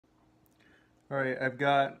All right, I've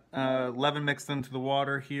got leaven mixed into the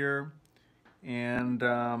water here, and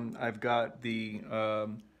I've got the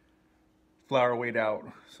flour weighed out.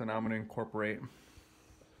 So now I'm going to incorporate.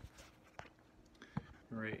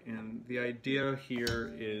 All right, and the idea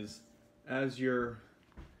here is as you're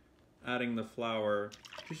adding the flour,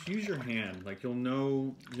 just use your hand. Like you'll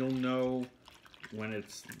know when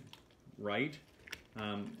it's right,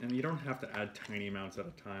 and you don't have to add tiny amounts at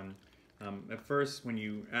a time. At first, when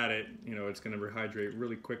you add it, it's going to rehydrate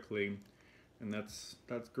really quickly, and that's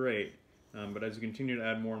great. But as you continue to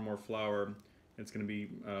add more and more flour, it's going to be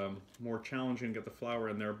more challenging to get the flour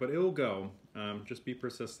in there, but it will go. Just be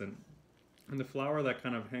persistent. And the flour that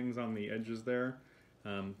kind of hangs on the edges there,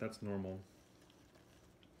 that's normal.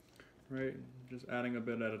 Right, just adding a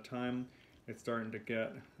bit at a time. It's starting to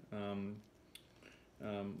get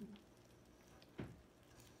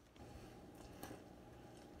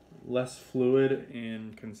less fluid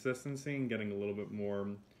in consistency and getting a little bit more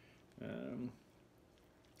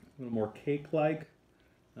cake-like,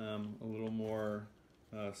 a little more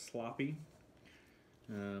sloppy.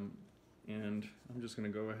 And I'm just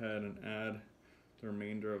going to go ahead and add the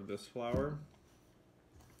remainder of this flour.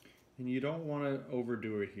 And you don't want to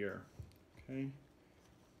overdo it here, okay?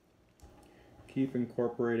 Keep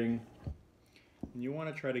incorporating. And you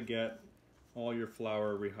want to try to get all your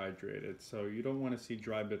flour rehydrated. So you don't want to see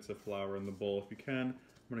dry bits of flour in the bowl. If you can, I'm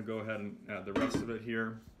going to go ahead and add the rest of it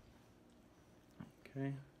here.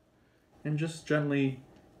 Okay. And just gently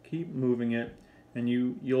keep moving it. And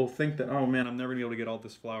you'll think that, oh man, I'm never going to be able to get all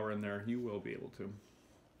this flour in there. You will be able to.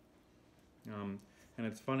 And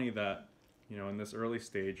it's funny that, in this early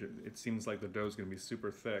stage, it seems like the dough is going to be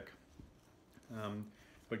super thick.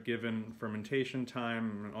 But given fermentation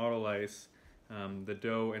time and autolyse, the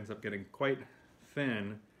dough ends up getting quite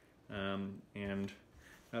thin, and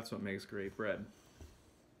that's what makes great bread.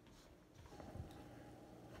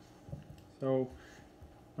 So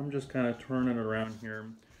I'm just kind of turning it around here.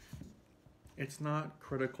 It's not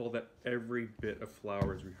critical that every bit of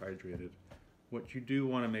flour is rehydrated. What you do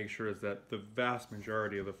want to make sure is that the vast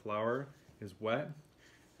majority of the flour is wet,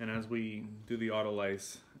 and as we do the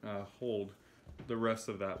autolyse hold, the rest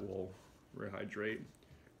of that will rehydrate,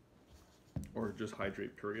 or just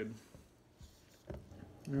hydrate, period.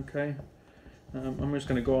 Okay, I'm just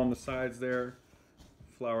going to go on the sides there,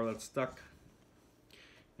 flour that's stuck,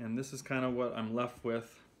 and this is kind of what I'm left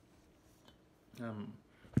with.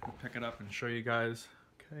 I'll pick it up and show you guys.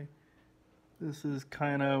 Okay, this is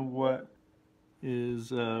kind of what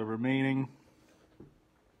is remaining.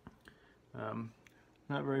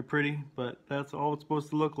 Not very pretty, but that's all it's supposed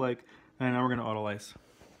to look like. And now we're going to autolyse.